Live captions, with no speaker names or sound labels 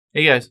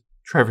Hey guys,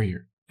 Trevor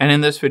here. And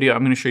in this video, I'm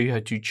going to show you how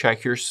to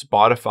check your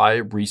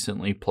Spotify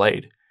recently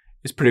played.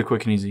 It's pretty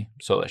quick and easy,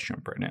 so let's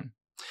jump right in.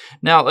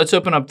 Now, let's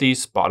open up the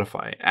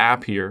Spotify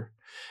app here.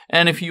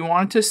 And if you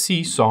want to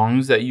see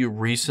songs that you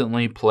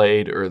recently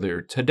played earlier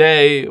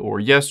today or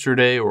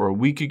yesterday or a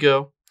week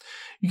ago,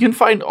 you can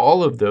find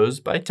all of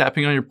those by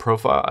tapping on your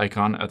profile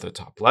icon at the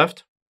top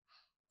left.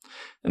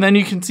 And then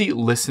you can see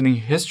listening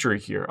history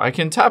here. I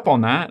can tap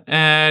on that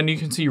and you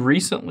can see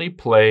recently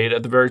played.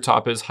 At the very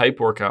top is Hype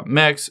Workout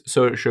Mix.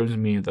 So it shows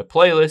me the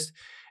playlist.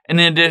 And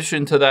in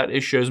addition to that,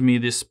 it shows me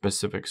the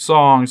specific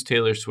songs,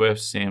 Taylor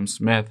Swift, Sam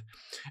Smith.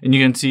 And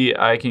you can see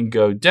I can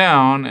go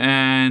down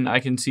and I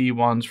can see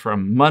ones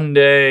from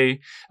Monday.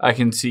 I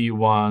can see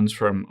ones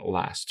from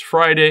last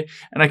Friday.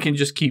 And I can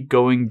just keep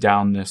going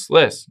down this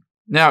list.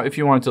 Now, if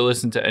you want to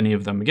listen to any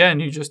of them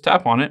again, you just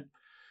tap on it.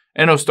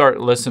 And it'll start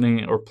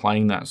listening or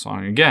playing that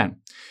song again.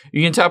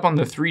 You can tap on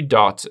the three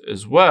dots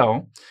as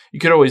well. You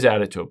could always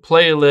add it to a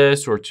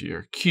playlist or to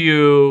your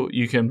queue.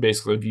 You can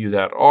basically view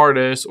that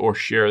artist or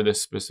share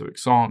this specific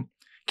song.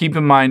 Keep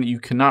in mind, you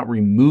cannot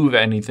remove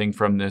anything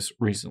from this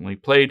recently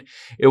played.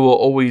 It will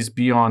always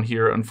be on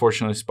here.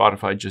 Unfortunately,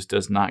 Spotify just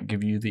does not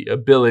give you the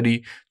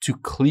ability to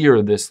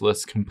clear this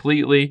list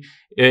completely.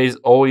 It is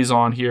always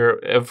on here.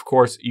 Of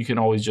course, you can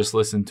always just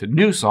listen to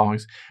new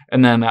songs,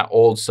 and then that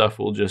old stuff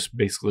will just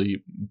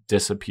basically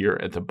disappear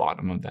at the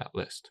bottom of that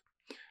list.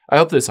 I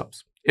hope this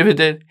helps. If it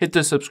did, hit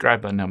the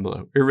subscribe button down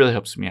below. It really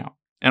helps me out.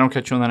 And I'll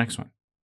catch you on the next one.